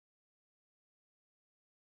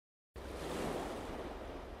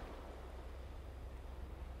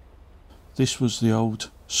This was the old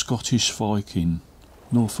Scottish Viking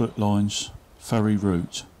Norfolklines ferry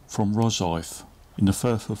route from Roysth in the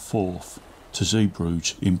Firth of Forth to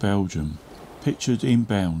Zeebrugge in Belgium. Pictured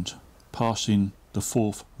inbound, passing the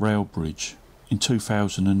Forth rail bridge in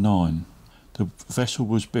 2009. The vessel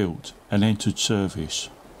was built and entered service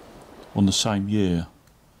on the same year.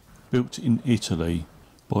 Built in Italy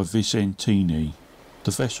by Vicentini, the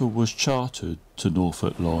vessel was chartered to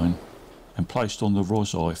Norfolkline and placed on the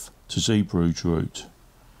Roysth to Zeebrugge route,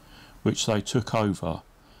 which they took over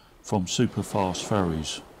from Superfast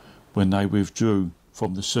ferries when they withdrew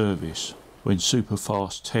from the service when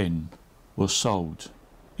Superfast 10 was sold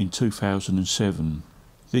in 2007.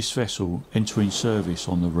 This vessel entering service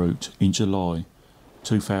on the route in July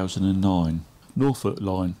 2009.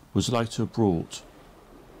 Norfolkline was later bought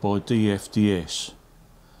by DFDS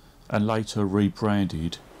and later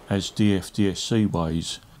rebranded as DFDS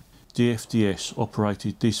Seaways. DFDS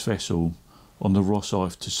operated this vessel on the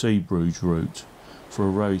Roysth to Zeebrugge route for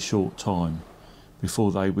a very short time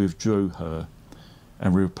before they withdrew her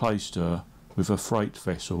and replaced her with a freight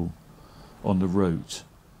vessel on the route,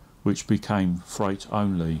 which became freight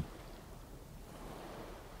only.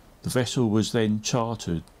 The vessel was then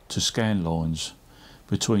chartered to Scandlines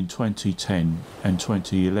between 2010 and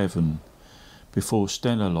 2011 before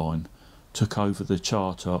Stena Line took over the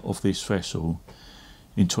charter of this vessel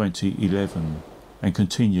in 2011 and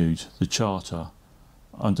continued the charter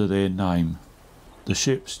under their name. The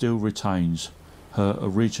ship still retains her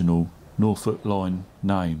original Norfolkline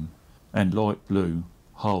name and light blue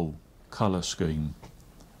hull colour scheme.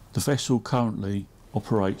 The vessel currently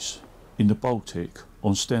operates in the Baltic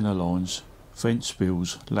on Stena Line's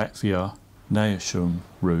Ventspils Latvia Näsum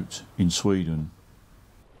route in Sweden.